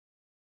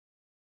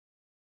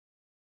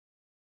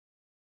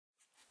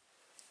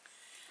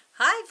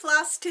Hi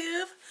Floss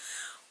Tube.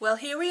 Well,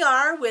 here we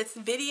are with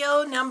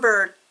video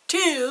number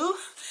 2.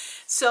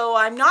 So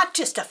I'm not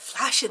just a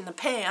flash in the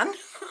pan.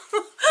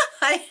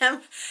 I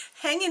am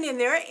hanging in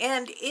there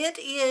and it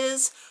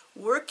is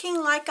working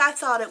like I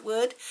thought it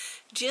would,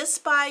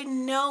 just by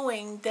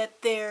knowing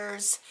that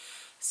there's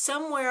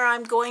somewhere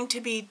I'm going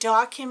to be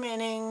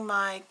documenting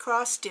my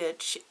cross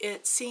stitch.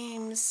 It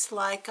seems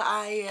like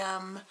I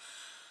am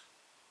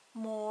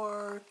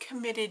more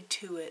committed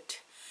to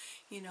it.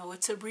 You know,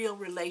 it's a real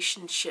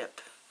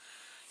relationship.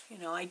 You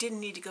know, I didn't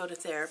need to go to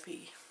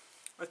therapy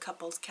or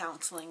couples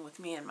counseling with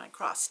me and my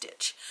cross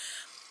stitch.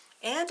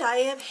 And I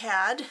have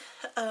had,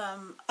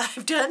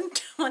 I've done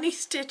 20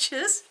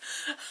 stitches.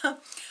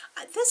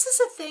 This is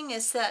the thing,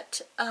 is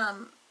that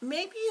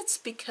maybe it's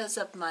because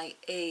of my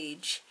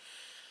age.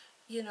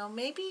 You know,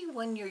 maybe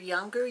when you're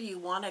younger you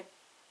want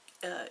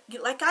to,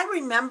 like I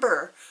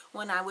remember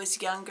when I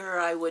was younger,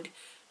 I would,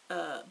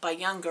 by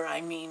younger I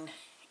mean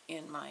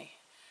in my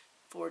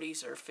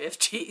 40s or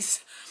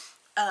 50s,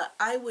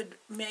 I would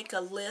make a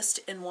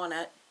list and want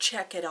to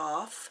check it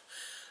off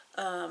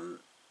because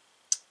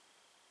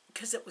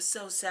it was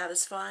so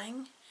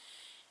satisfying.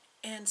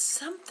 And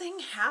something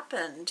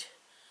happened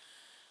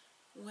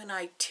when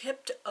I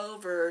tipped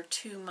over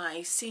to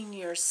my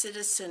senior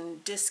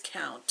citizen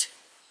discount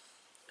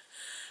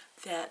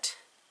that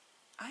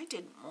I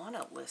didn't want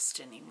a list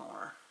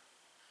anymore.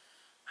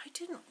 I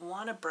didn't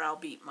want to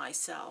browbeat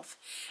myself.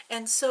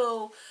 And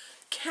so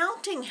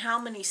counting how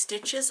many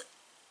stitches,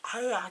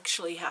 I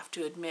actually have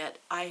to admit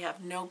I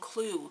have no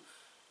clue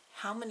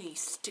how many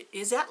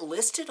is that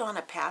listed on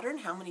a pattern,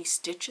 how many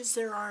stitches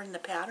there are in the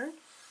pattern.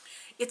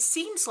 It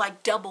seems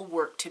like double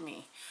work to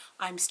me.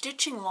 I'm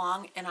stitching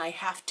long and I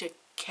have to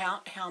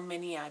count how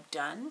many I've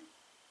done.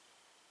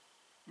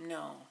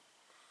 No,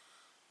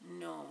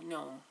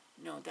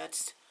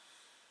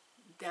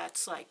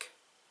 that's like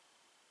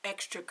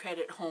extra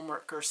credit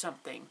homework or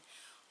something.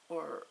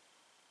 Or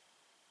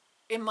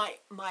in my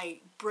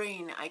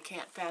brain, I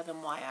can't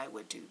fathom why I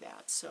would do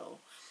that. So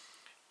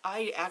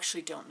I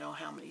actually don't know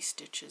how many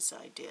stitches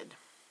I did.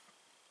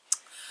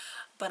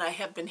 But I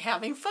have been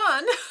having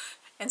fun.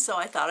 And so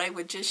I thought I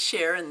would just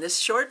share in this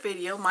short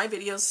video. My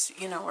videos,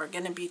 you know, are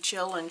going to be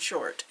chill and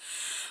short.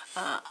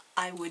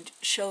 I would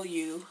show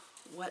you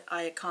what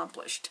I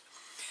accomplished.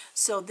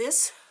 So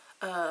this,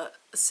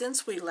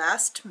 since we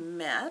last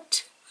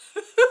met,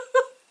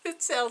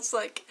 it sounds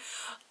like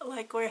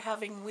we're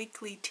having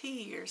weekly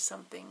tea or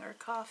something, or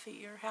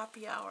coffee or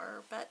happy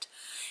hour. But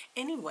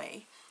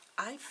anyway,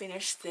 I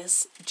finished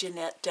this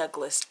Jeanette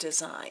Douglas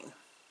design.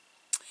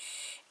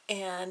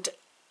 And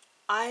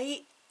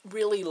I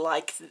really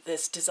like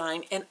this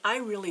design, and I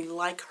really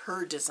like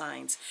her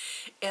designs.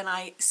 And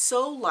I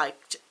so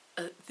liked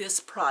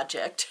this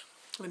project.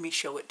 Let me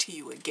show it to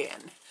you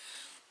again.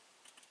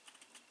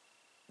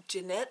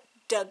 Jeanette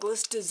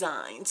Douglas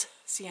Designs.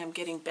 See, I'm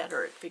getting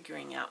better at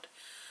figuring out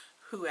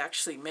who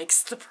actually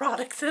makes the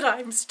product that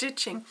I'm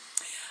stitching.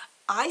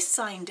 I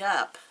signed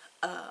up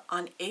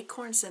on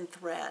Acorns and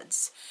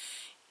Threads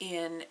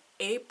in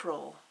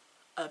April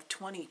of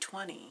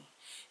 2020.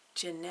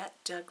 Jeanette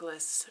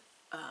Douglas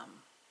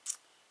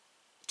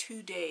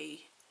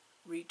 2-day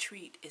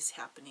retreat is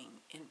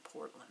happening in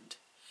Portland.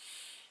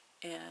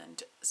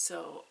 And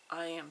so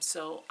I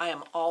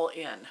am all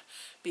in,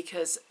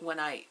 because when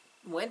I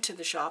went to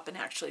the shop and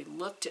actually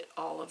looked at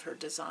all of her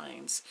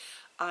designs,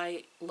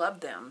 I love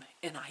them,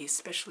 and I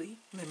especially,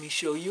 let me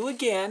show you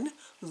again,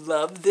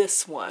 love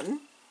this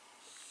one.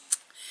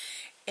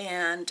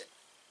 And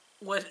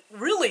what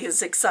really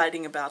is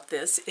exciting about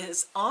this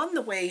is on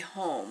the way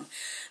home,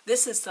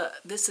 this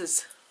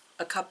is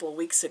a couple of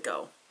weeks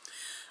ago,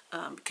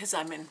 because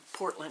I'm in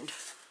Portland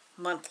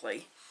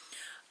monthly,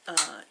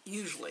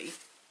 usually.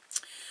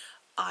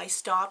 I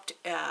stopped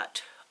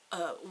at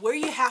where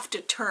you have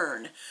to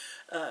turn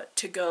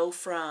to go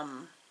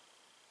from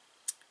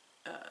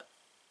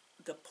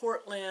the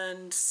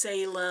Portland,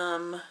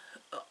 Salem,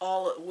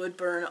 all at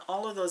Woodburn,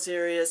 all of those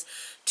areas,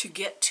 to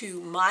get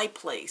to my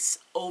place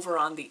over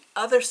on the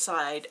other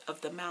side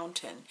of the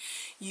mountain.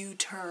 You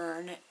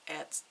turn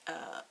at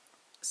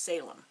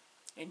Salem,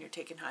 and you're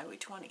taking Highway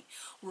 20.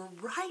 We're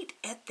right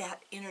at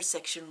that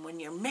intersection.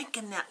 When you're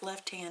making that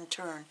left-hand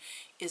turn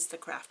is the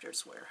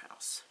Crafter's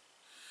Warehouse.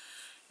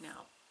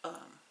 Now,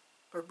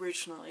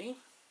 originally,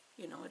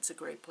 you know, it's a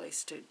great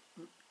place to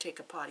take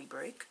a potty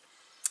break.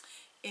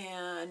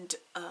 And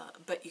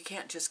but you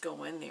can't just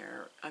go in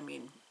there. I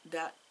mean,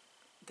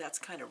 that's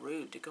kind of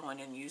rude to go in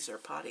and use their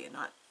potty and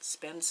not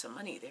spend some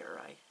money there.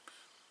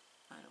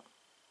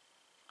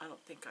 I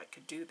don't think I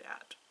could do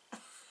that.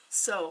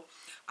 So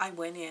I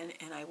went in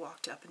and I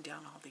walked up and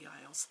down all the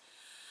aisles.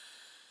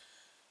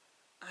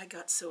 I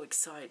got so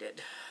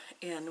excited.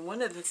 And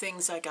one of the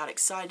things I got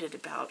excited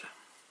about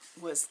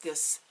was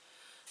this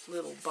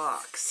little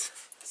box.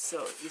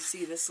 So you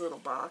see this little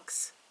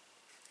box?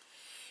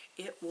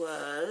 It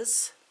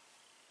was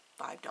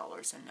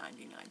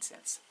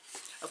 $5.99.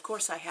 Of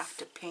course, I have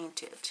to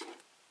paint it.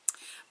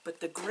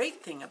 But the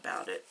great thing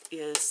about it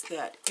is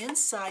that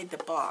inside the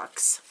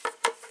box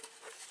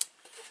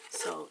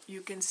So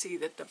you can see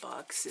that the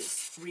box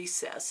is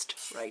recessed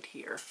right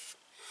here.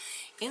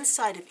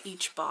 Inside of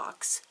each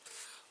box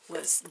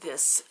was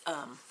this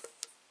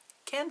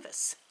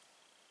canvas,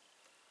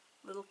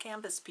 little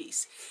canvas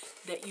piece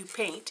that you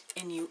paint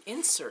and you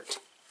insert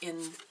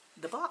in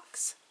the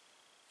box.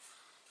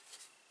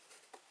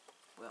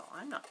 Well,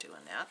 I'm not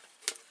doing that.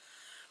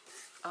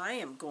 I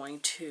am going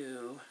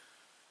to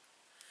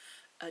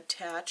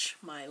attach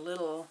my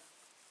little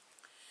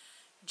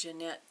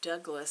Jeanette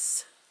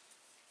Douglas,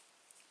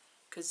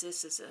 because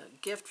this is a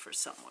gift for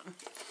someone,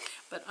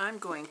 but I'm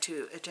going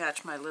to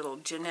attach my little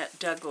Jeanette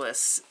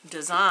Douglas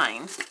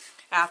design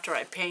after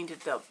I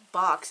painted the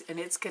box, and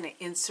it's going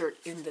to insert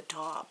in the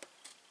top.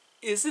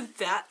 Isn't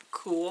that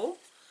cool?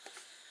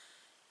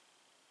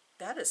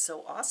 That is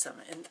so awesome.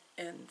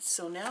 And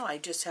so now I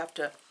just have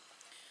to,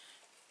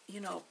 you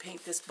know,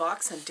 paint this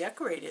box and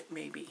decorate it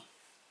maybe.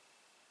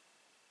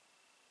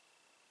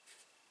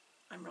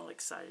 I'm really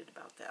excited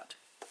about that.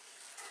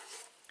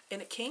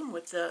 And it came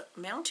with the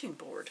mounting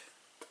board.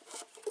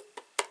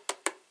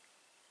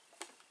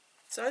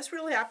 So I was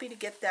really happy to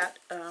get that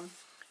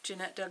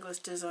Jeanette Douglas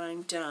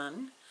design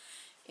done.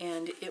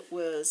 And it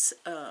was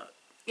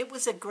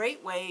a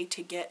great way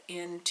to get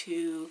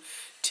into,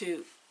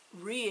 to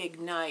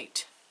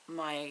reignite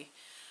my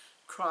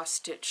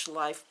cross-stitch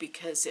life,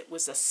 because it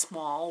was a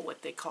small,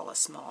 what they call a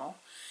small,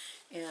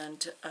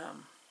 and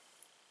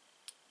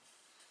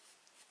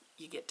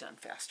you get done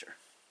faster.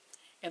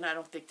 And I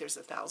don't think there's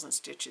 1,000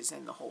 stitches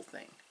in the whole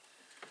thing.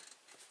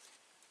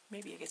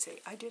 Maybe I could say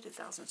I did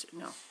 1,000 stitches.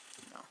 No,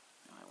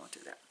 I won't do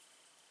that.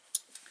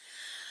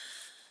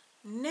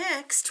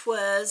 Next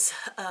was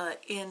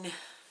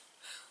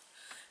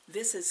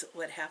this is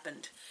what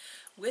happened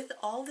with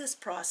all this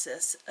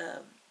process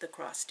of the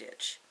cross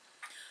stitch.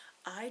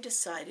 I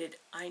decided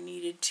I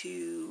needed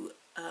to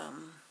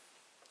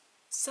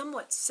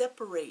somewhat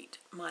separate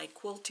my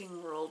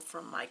quilting world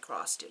from my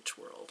cross stitch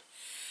world,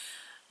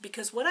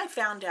 because what I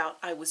found out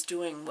I was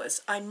doing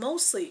was I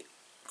mostly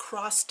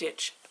cross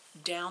stitch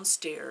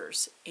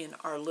downstairs in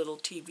our little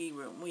TV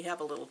room. We have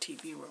a little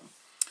TV room,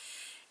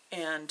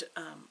 and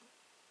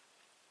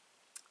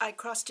I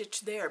cross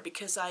stitch there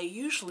because I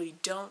usually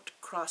don't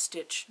cross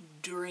stitch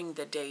during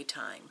the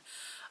daytime.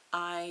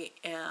 I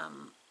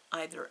am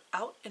either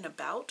out and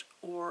about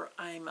or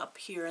I'm up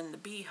here in the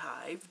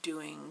beehive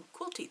doing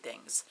quilty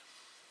things.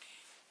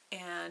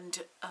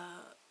 And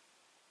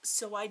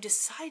so I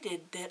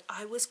decided that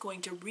I was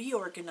going to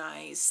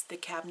reorganize the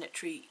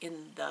cabinetry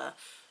in the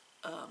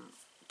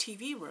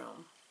TV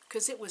room,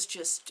 because it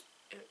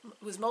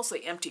was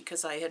mostly empty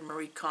because I had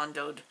Marie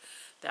Kondo'd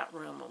that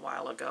room a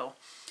while ago.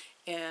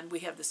 And we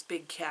have this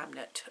big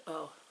cabinet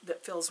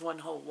that fills one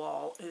whole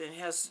wall, and it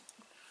has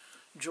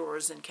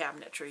drawers and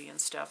cabinetry and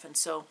stuff. And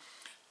so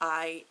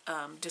I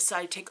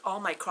decided to take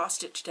all my cross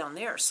stitch down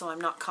there, so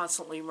I'm not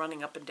constantly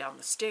running up and down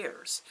the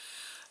stairs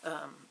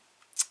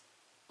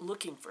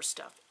looking for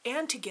stuff,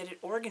 and to get it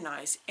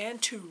organized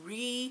and to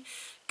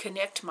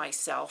reconnect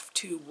myself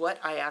to what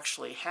I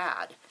actually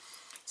had.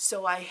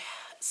 So I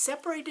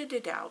separated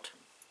it out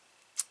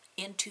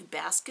into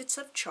baskets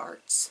of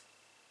charts.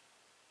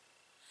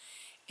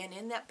 And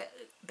in that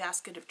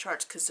basket of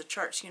charts, because the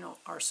charts, you know,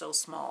 are so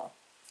small,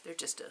 they're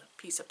just a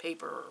piece of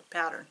paper or a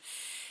pattern,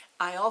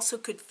 I also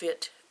could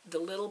fit the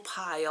little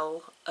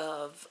pile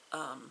of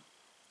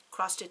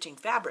cross-stitching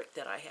fabric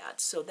that I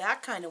had. So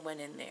that kind of went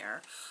in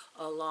there,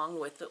 along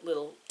with the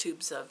little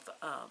tubes of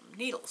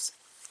needles.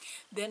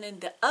 Then in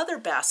the other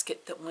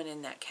basket that went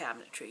in that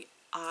cabinetry,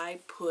 I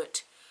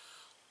put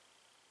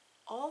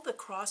all the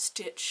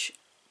cross-stitch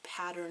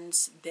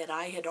patterns that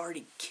I had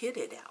already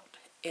kitted out.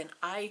 And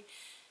I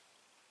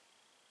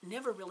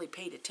never really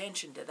paid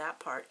attention to that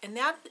part. And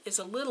that is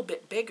a little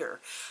bit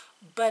bigger,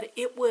 but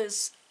it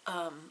was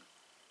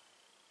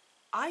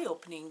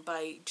eye-opening.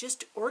 By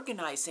just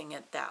organizing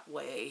it that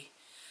way,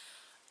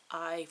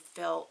 I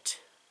felt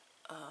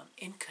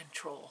in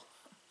control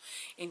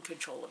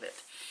of it.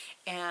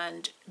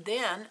 And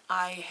then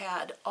I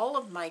had all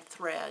of my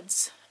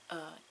threads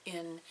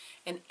in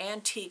an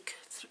antique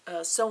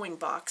sewing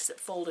box that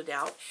folded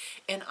out,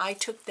 and I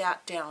took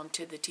that down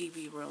to the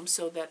TV room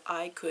so that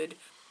I could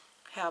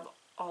have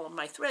all of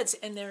my threads,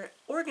 and they're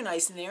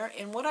organized in there.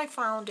 And what I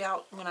found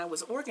out when I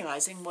was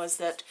organizing was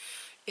that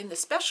in the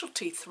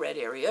specialty thread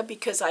area,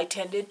 because I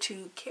tended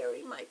to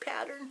carry my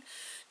pattern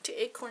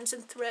to Acorns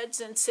and Threads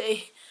and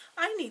say,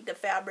 I need the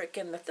fabric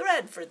and the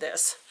thread for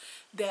this,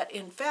 that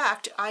in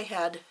fact I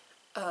had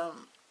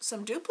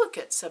some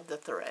duplicates of the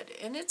thread,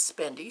 and it's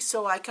spendy,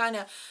 so I kind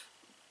of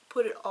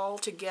put it all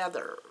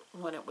together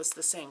when it was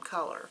the same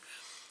color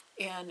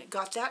and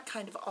got that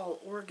kind of all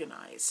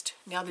organized.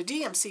 Now the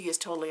DMC is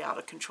totally out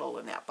of control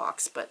in that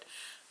box, but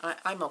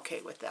I'm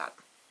okay with that.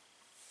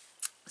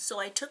 So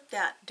I took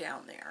that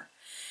down there,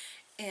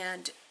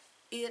 and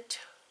it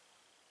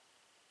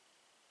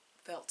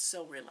felt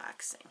so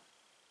relaxing.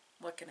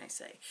 What can I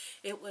say?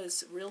 It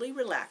was really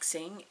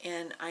relaxing,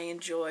 and I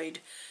enjoyed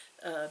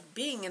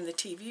being in the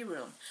TV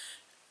room.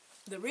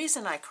 The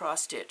reason I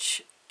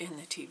cross-stitch in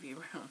the TV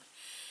room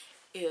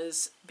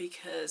is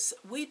because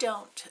we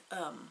don't,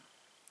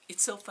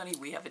 it's so funny,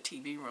 we have a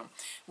TV room.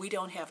 We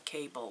don't have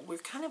cable. We're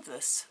kind of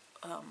this,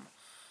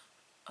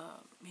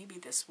 maybe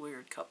this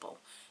weird couple,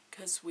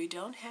 because we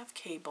don't have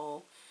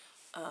cable.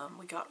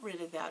 We got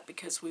rid of that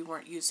because we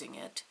weren't using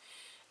it.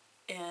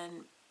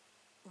 And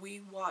we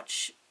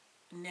watch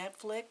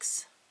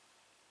Netflix.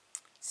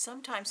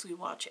 Sometimes we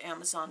watch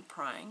Amazon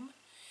Prime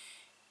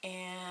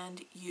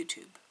and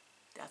YouTube.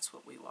 That's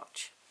what we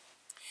watch.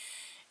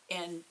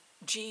 And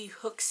G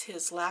hooks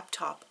his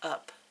laptop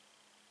up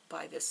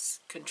by this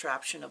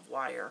contraption of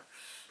wire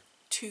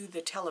to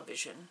the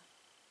television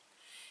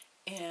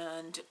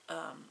and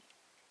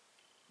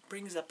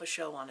brings up a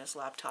show on his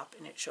laptop,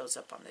 and it shows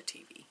up on the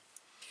TV.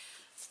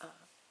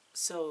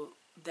 So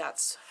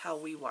that's how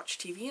we watch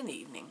TV in the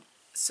evening.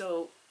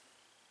 So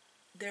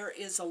there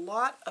is a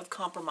lot of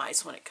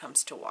compromise when it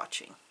comes to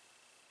watching.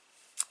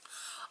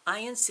 I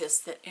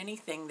insist that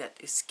anything that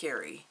is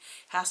scary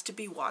has to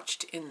be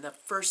watched in the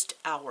first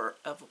hour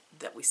of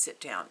that we sit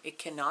down. It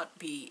cannot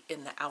be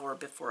in the hour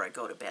before I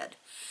go to bed.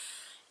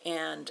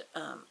 And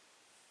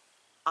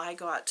I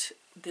got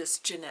this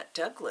Jeanette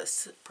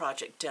Douglas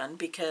project done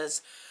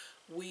because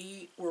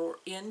we were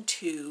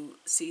into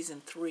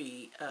season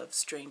 3 of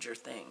Stranger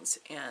Things,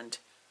 and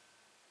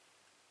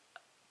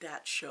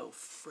that show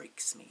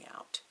freaks me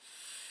out.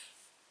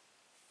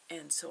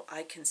 And so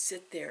I can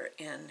sit there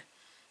and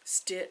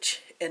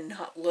stitch and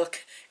not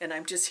look, and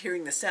I'm just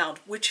hearing the sound,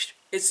 which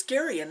is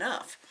scary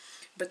enough.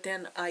 But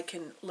then I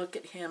can look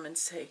at him and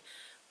say,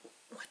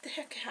 what the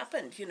heck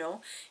happened, you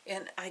know?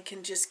 And I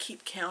can just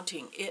keep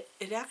counting. It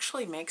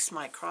actually makes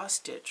my cross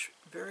stitch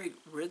very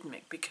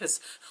rhythmic because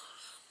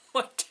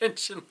my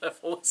tension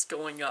level is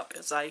going up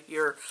as I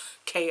hear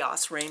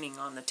chaos reigning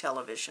on the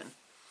television.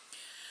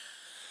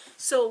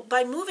 So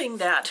by moving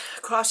that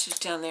cross stitch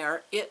down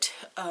there, it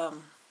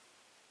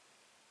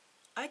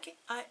I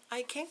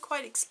can't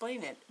quite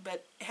explain it,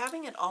 but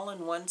having it all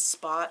in one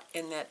spot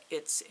and that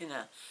it's in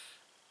a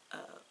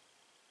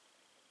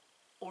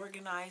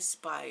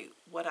organized by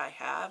what I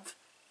have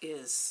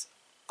is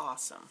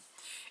awesome.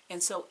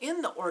 And so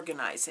in the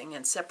organizing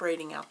and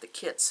separating out the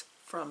kits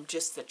from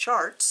just the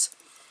charts,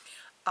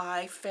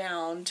 I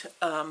found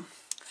a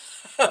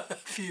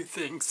few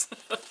things.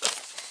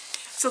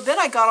 So then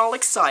I got all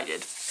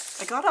excited.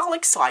 I got all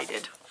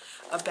excited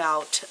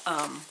about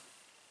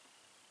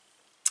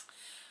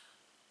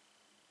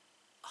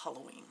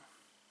Halloween,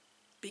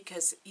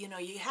 because you know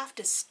you have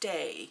to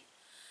stay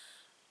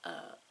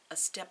a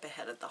step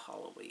ahead of the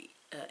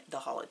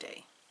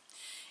holiday,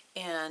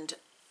 and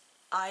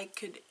I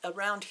could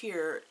around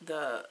here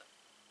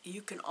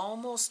you can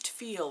almost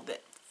feel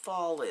that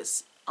fall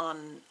is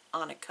on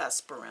a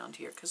cusp around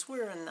here because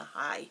we're in the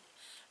high,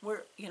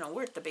 we're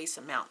at the base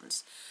of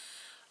mountains,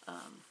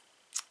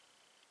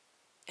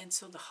 and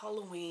so the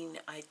Halloween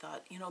I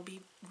thought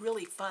be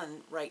really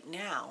fun right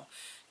now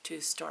to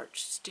start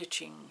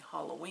stitching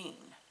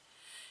Halloween.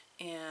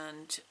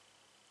 And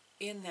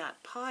in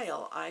that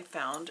pile I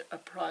found a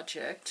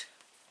project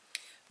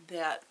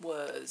that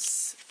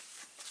was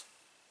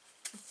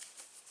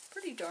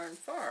pretty darn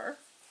far.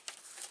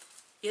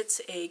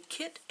 It's a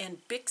Kit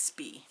and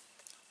Bixby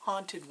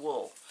haunted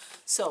wool.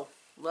 So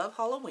love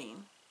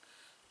Halloween,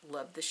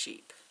 love the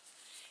sheep,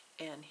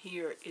 and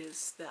here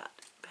is that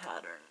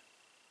pattern.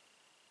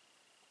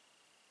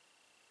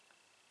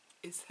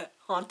 Is that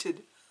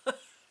haunted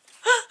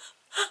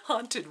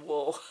haunted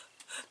wool?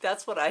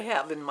 That's what I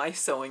have in my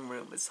sewing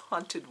room, is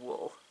haunted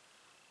wool.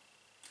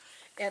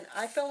 And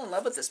I fell in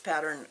love with this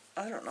pattern,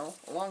 I don't know,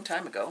 a long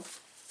time ago.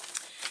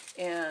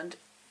 And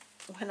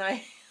when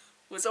I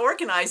was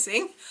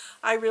organizing,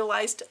 I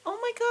realized, oh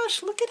my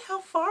gosh, look at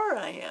how far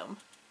I am.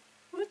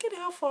 Look at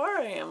how far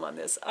I am on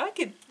this. I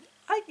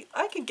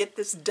could get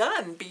this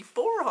done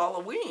before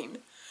Halloween.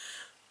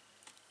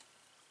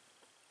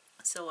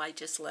 So I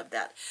just love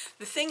that.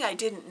 The thing I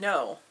didn't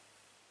know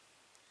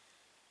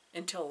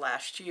until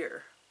last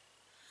year,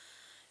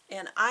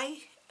 and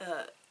I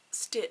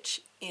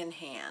stitch in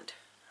hand.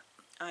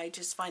 I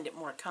just find it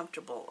more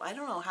comfortable. I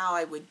don't know how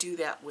I would do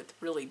that with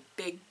really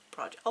big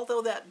project,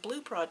 although that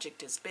blue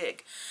project is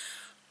big.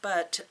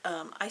 But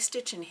I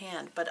stitch in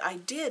hand. But I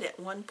did at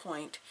one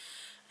point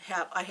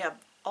I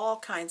have all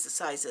kinds of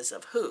sizes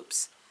of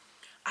hoops.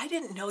 I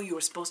didn't know you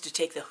were supposed to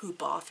take the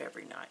hoop off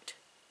every night.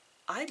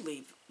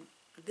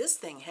 This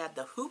thing had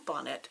the hoop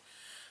on it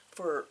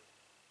for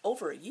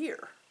over a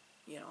year,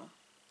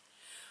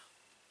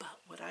 But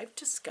what I've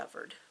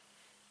discovered,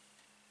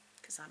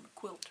 because I'm a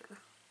quilter,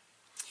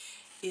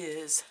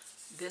 is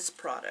this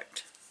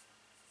product.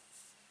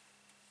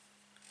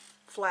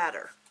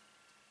 Flatter.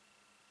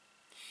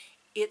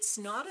 It's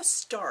not a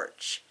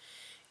starch.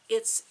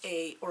 It's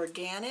a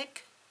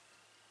organic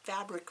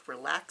fabric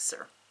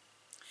relaxer.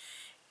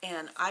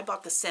 And I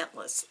bought the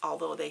scentless,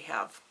 although they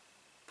have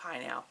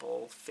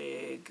pineapple,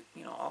 fig,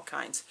 all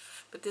kinds.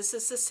 But this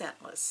is the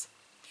scentless.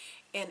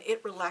 And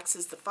it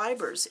relaxes the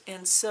fibers.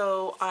 And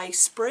so I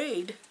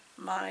sprayed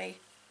my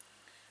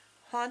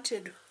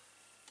haunted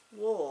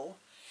wool,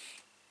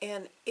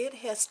 and it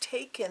has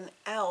taken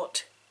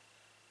out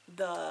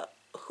the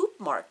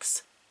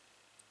bookmarks.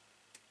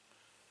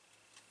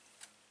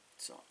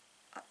 So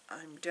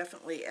I'm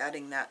definitely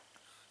adding that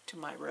to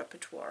my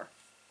repertoire.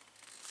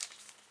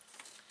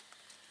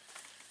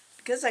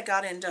 Because I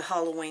got into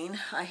Halloween,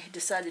 I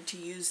decided to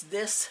use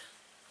this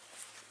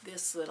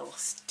little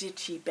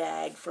stitchy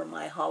bag for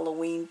my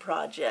Halloween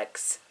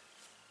projects.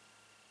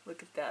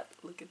 Look at that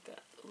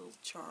little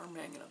charm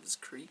hanging up. It's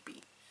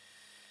creepy.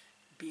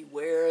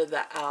 Beware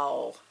the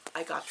owl.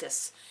 I got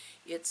this.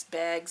 It's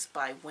Bags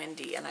by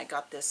Wendy, and I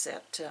got this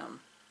at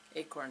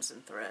Acorns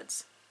and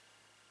Threads.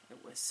 It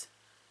was,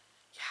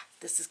 yeah,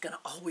 this is going to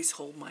always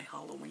hold my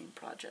Halloween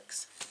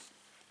projects.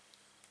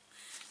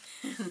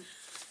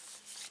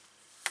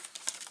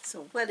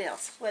 So what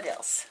else? What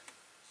else?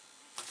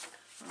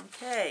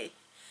 Okay.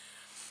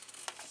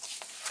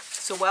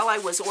 So while I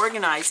was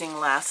organizing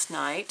last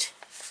night,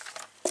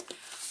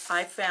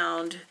 I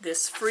found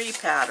this free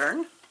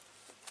pattern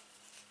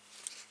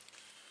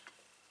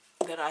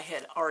that I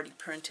had already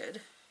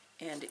printed,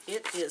 and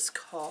it is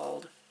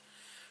called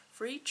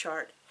Free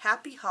Chart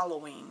Happy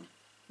Halloween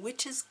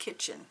Witch's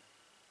Kitchen,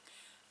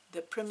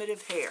 the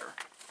Primitive Hare.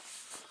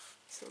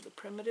 So the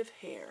primitive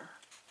hare.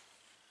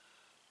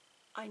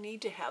 I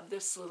need to have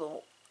this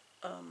little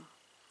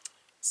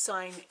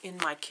sign in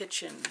my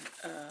kitchen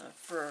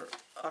for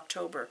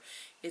October.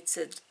 It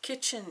said,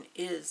 "Kitchen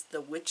is the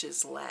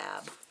witch's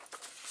lab."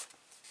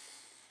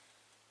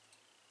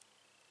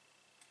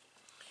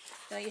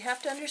 Now you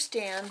have to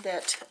understand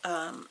that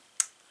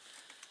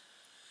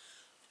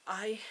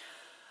I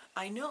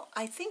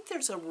think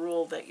there's a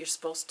rule that you're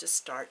supposed to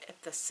start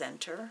at the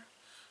center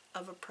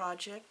of a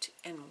project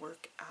and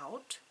work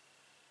out.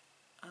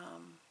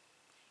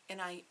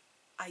 And I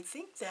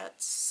think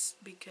that's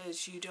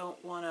because you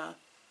don't want to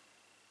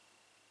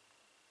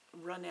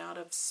run out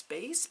of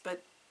space,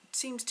 but it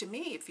seems to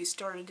me if you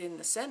started in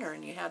the center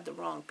and you had the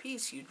wrong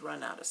piece, you'd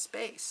run out of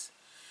space.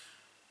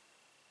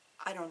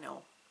 I don't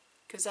know,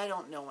 because I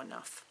don't know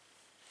enough.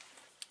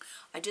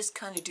 I just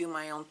kind of do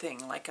my own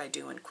thing like I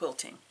do in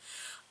quilting.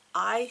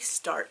 I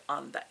start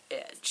on the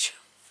edge.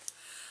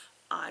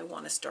 I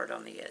want to start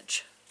on the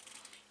edge.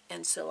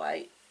 And so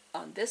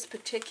on this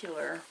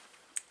particular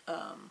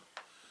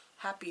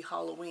Happy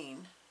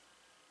Halloween,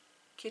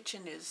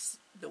 Kitchen is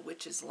the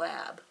Witch's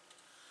Lab,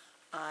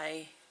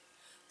 I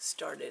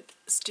started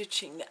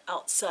stitching the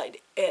outside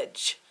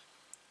edge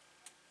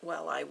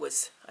while I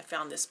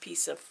found this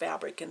piece of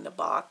fabric in the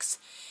box,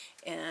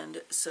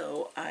 and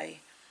so I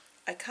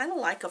kind of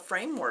like a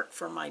framework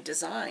for my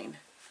design.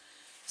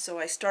 So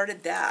I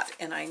started that,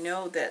 and I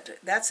know that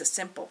that's a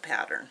simple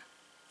pattern,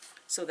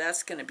 so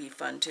that's going to be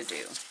fun to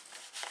do.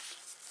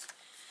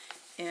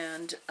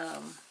 And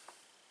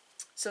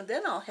so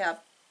then I'll have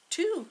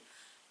two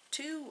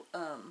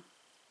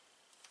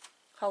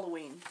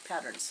Halloween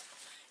patterns,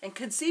 and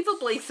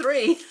conceivably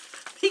 3,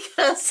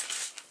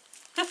 because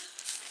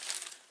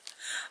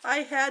I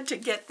had to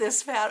get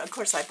this fabric. Of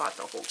course, I bought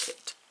the whole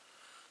kit.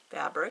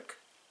 Fabric,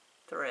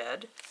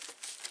 thread,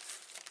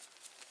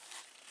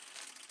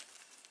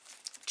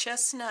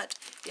 chestnut.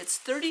 It's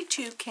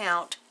 32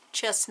 count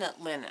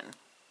chestnut linen.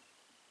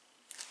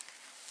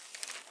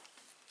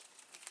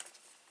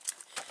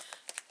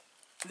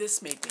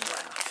 This made me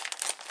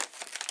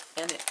laugh,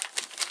 and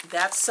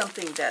that's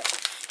something that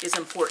is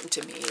important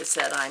to me, is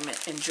that I'm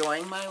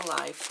enjoying my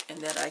life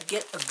and that I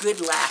get a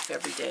good laugh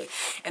every day.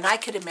 And I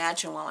could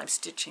imagine while I'm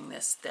stitching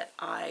this that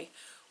I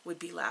would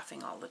be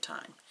laughing all the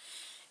time.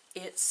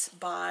 It's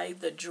by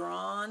the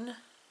Drawn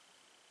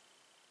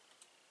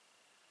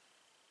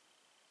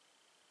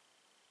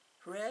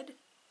Red.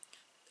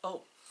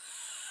 Oh,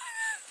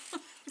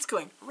 it's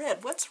going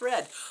red. What's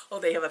red? Oh,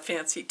 they have a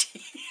fancy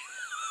tea.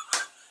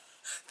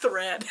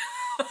 Thread.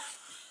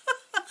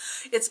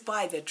 It's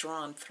by the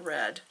Drawn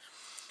Thread,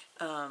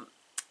 and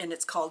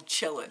it's called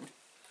Chillin'.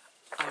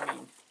 I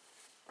mean,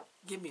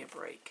 give me a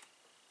break.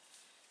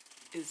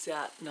 Is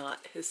that not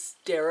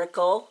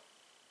hysterical?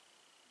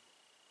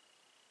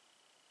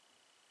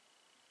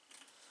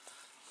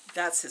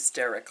 That's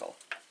hysterical.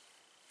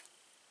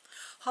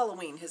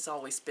 Halloween has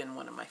always been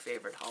one of my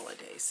favorite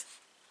holidays,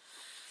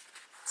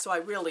 so I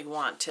really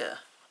want to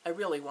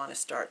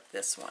start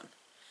this one.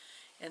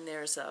 And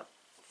there's a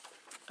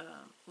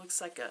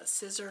looks like a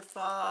scissor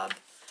fob.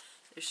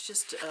 There's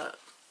just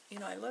you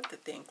know, I love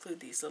that they include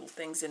these little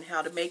things and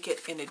how to make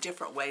it in a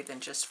different way than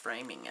just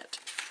framing it.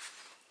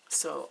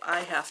 So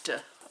I have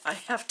to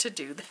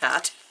do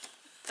that.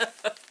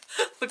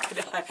 Look at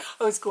that.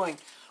 I was going,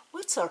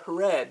 what's a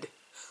red?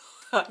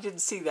 I didn't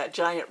see that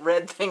giant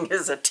red thing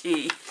as a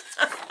T.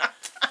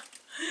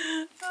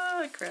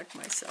 Oh, I cracked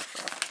myself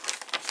up.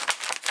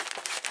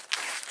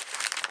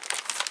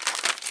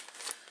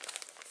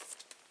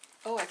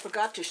 Oh, I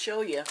forgot to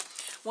show you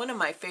one of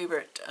my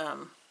favorite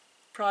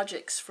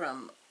projects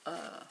from,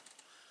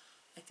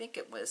 I think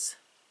it was,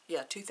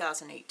 yeah,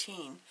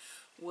 2018,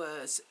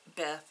 was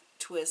Beth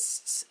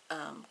Twist's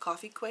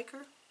Coffee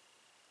Quaker.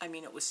 I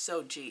mean, it was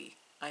so G.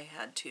 I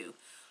had to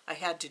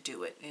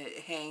do it.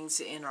 It hangs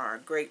in our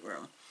great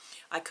room.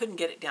 I couldn't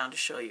get it down to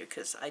show you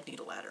because I'd need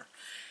a ladder.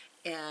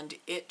 and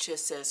it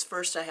just says,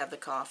 first I have the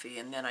coffee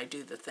and then I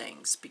do the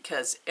things,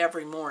 because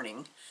every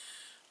morning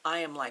I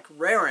am like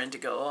raring to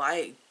go.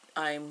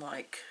 I'm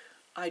like,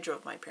 I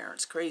drove my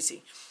parents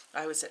crazy.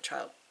 I was that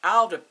child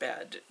out of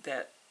bed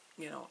that,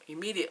 you know,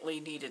 immediately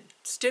needed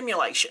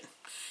stimulation.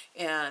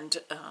 And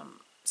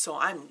so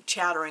I'm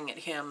chattering at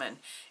him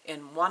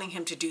and wanting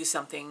him to do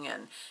something,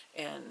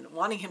 and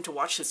wanting him to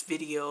watch this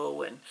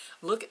video and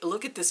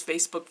look at this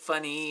Facebook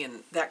funny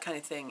and that kind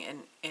of thing.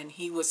 And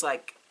he was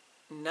like,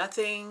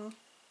 nothing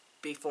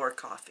before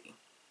coffee.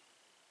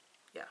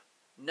 Yeah,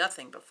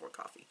 nothing before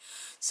coffee.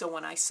 So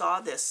when I saw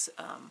this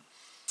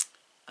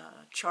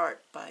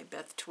chart by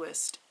Beth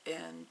Twist,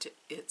 and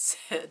it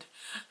said,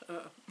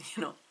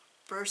 you know,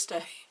 first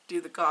I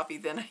do the coffee,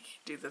 then I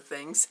do the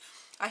things,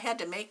 I had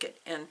to make it.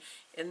 And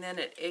then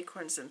at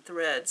Acorns and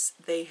Threads,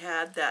 they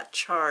had that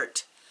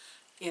chart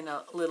in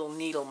a little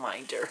needle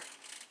minder.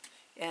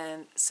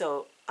 And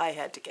so I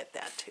had to get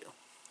that too.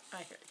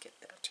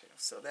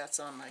 So that's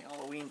on my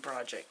Halloween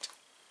project.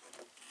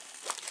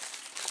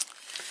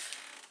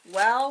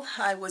 Well,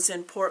 I was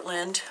in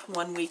Portland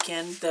one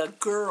weekend. The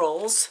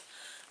girls,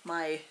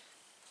 my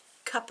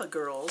Cuppa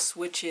Girls,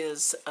 which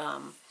is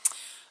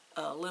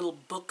a little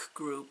book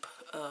group,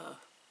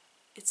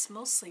 it's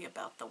mostly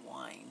about the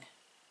wine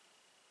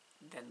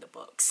than the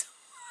books.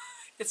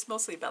 It's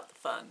mostly about the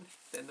fun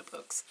than the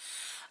books.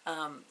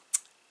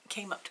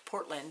 Came up to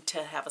Portland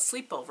to have a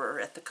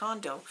sleepover at the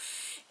condo,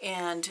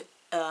 and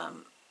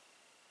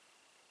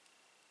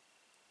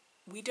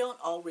we don't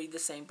all read the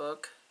same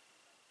book.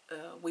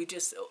 We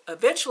just,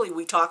 eventually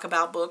we talk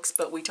about books,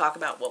 but we talk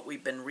about what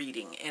we've been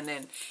reading, and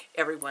then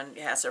everyone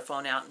has their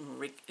phone out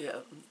and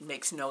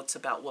makes notes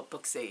about what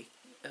books they,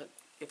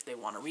 if they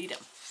want to read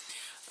them.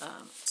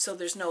 So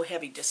there's no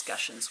heavy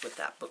discussions with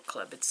that book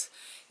club.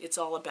 It's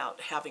all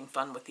about having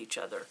fun with each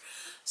other.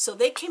 So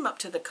they came up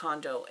to the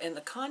condo, and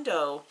the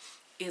condo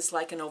is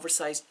like an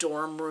oversized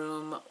dorm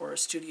room or a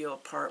studio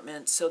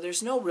apartment, so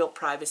there's no real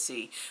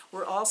privacy.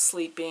 We're all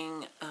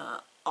sleeping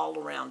all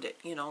around it.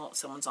 You know,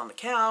 someone's on the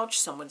couch,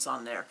 someone's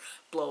on their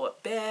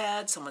blow-up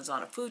bed, someone's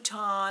on a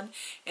futon,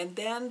 and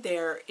then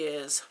there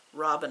is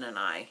Robin and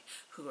I,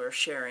 who are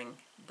sharing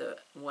the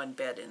one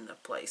bed in the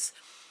place.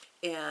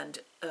 And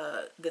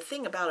the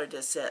thing about it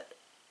is that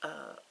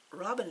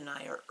Robin and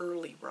I are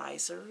early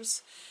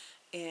risers,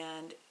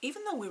 and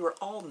even though we were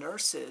all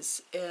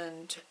nurses,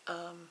 and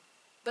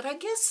but I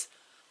guess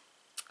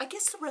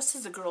the rest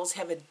of the girls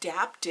have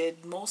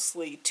adapted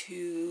mostly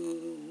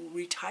to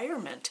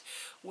retirement,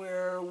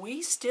 where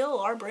we still,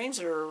 our brains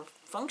are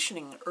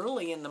functioning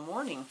early in the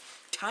morning,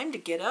 time to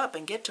get up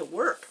and get to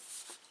work.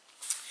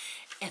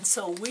 And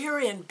so we're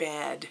in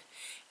bed,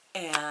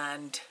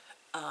 and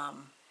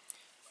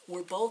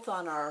we're both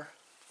on our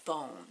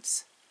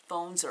phones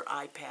or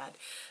iPad,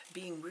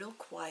 being real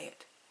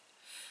quiet.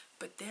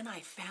 But then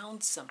I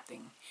found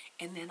something,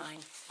 and then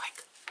I'm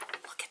like,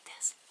 look at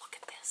this.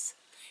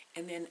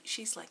 And then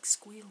she's like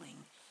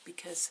squealing,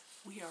 because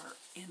we are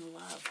in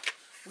love.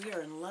 We are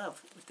in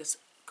love with this.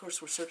 Of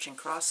course, we're searching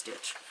cross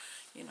stitch,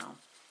 you know.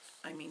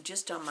 I mean,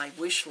 just on my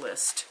wish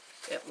list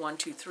at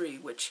 123,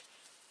 which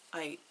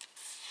I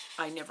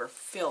never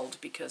filled,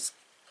 because,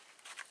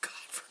 God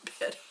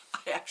forbid,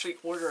 I actually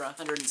order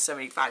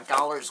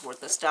 $175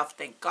 worth of stuff.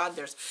 Thank God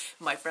there's,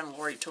 my friend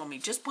Lori told me,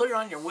 just put it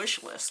on your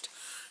wish list.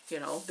 You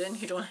know, then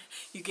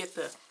you get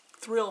the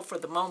thrill for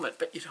the moment,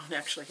 but you don't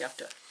actually have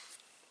to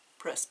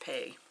press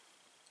pay.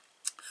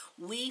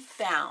 We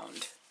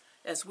found,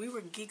 as we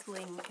were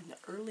giggling in the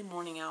early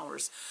morning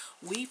hours,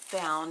 we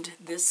found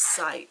this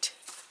site,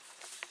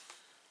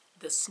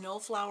 the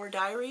Snowflower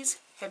Diaries.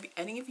 Have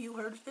any of you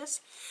heard of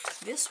this?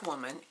 This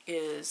woman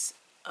is,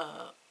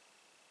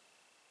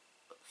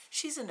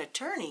 she's an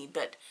attorney,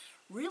 but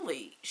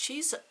really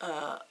she's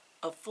a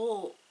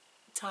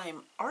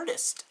full-time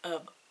artist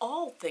of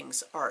all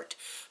things art.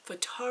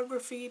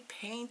 Photography,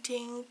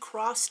 painting,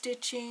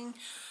 cross-stitching.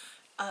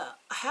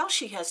 How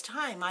she has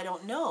time, I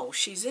don't know.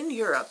 She's in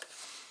Europe,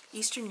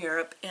 Eastern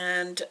Europe,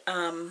 and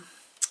I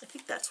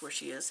think that's where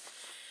she is.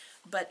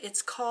 But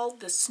it's called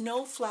the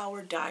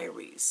Snowflower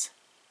Diaries.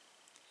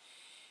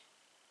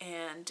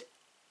 And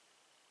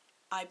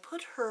I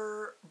put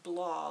her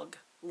blog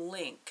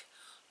link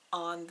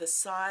on the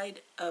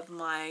side of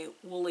my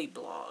Woolly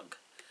blog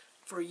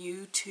for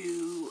you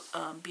to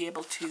be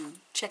able to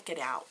check it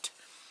out.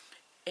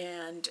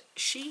 And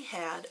she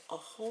had a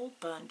whole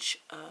bunch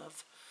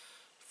of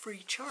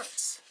free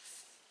charts,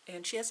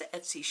 and she has an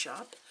Etsy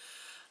shop,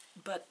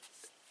 but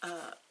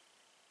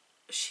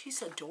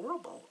she's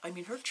adorable. I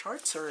mean, her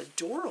charts are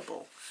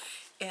adorable.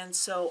 And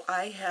so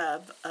I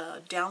have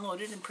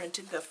downloaded and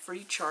printed the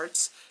free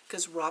charts,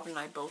 because Rob and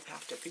I both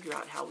have to figure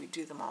out how we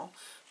do them all.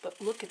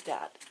 But look at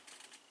that.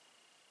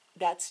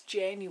 That's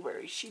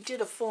January. She did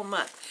a full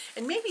month.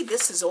 And maybe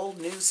this is old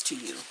news to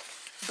you,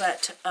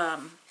 but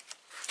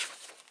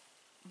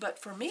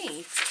for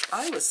me,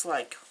 I was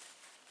like,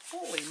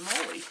 holy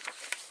moly.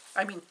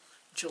 I mean,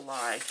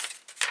 July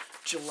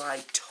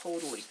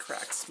totally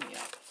cracks me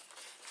up.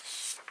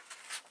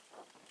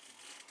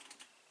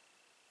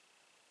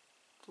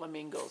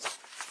 Flamingos.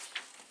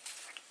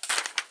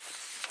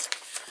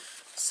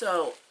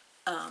 So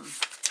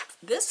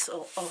this,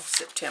 oh,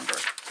 September.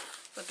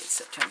 Look at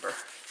September.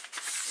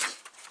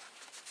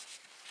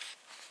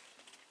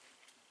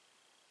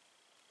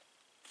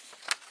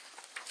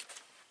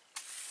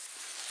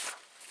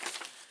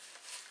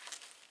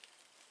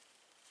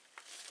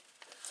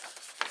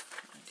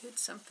 I did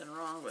something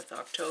wrong with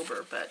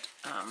October, but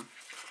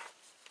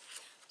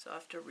so I'll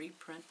have to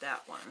reprint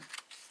that one.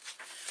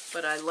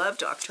 But I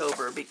loved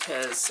October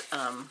because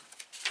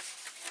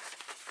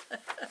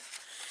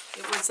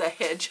it was a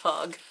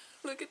hedgehog.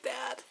 Look at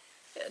that,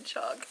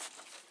 hedgehog.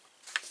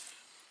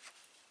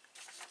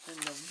 And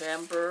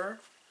November,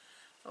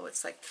 oh,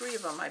 it's like 3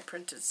 of them I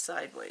printed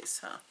sideways,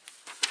 huh?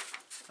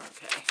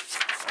 Okay,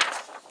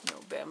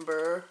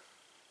 November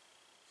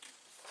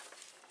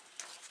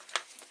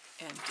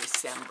and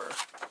December.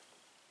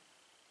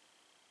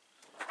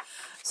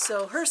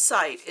 So her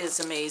site is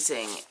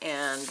amazing,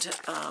 and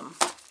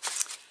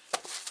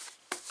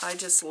I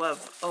just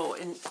love, oh,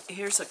 and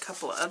here's a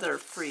couple other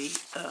free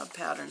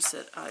patterns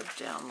that I've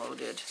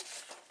downloaded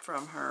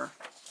from her.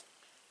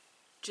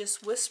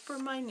 Just whisper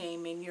my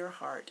name in your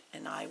heart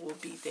and I will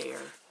be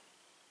there.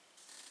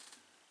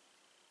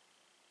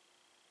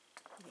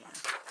 Yeah,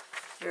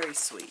 very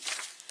sweet.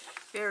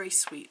 Very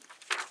sweet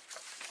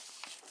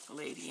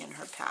lady in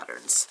her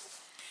patterns.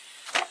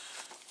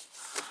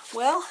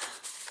 Well,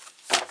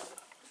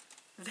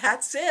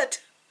 that's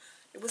it.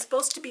 It was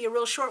supposed to be a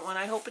real short one.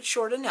 I hope it's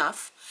short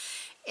enough.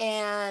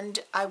 And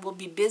I will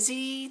be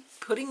busy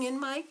putting in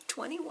my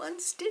 21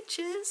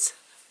 stitches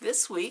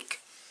this week,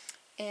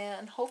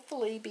 and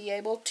hopefully be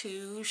able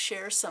to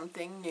share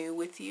something new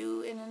with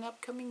you in an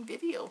upcoming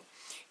video.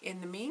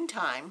 In the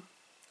meantime,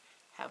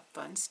 have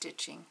fun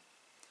stitching.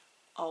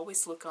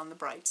 Always look on the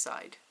bright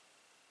side.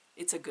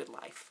 It's a good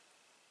life.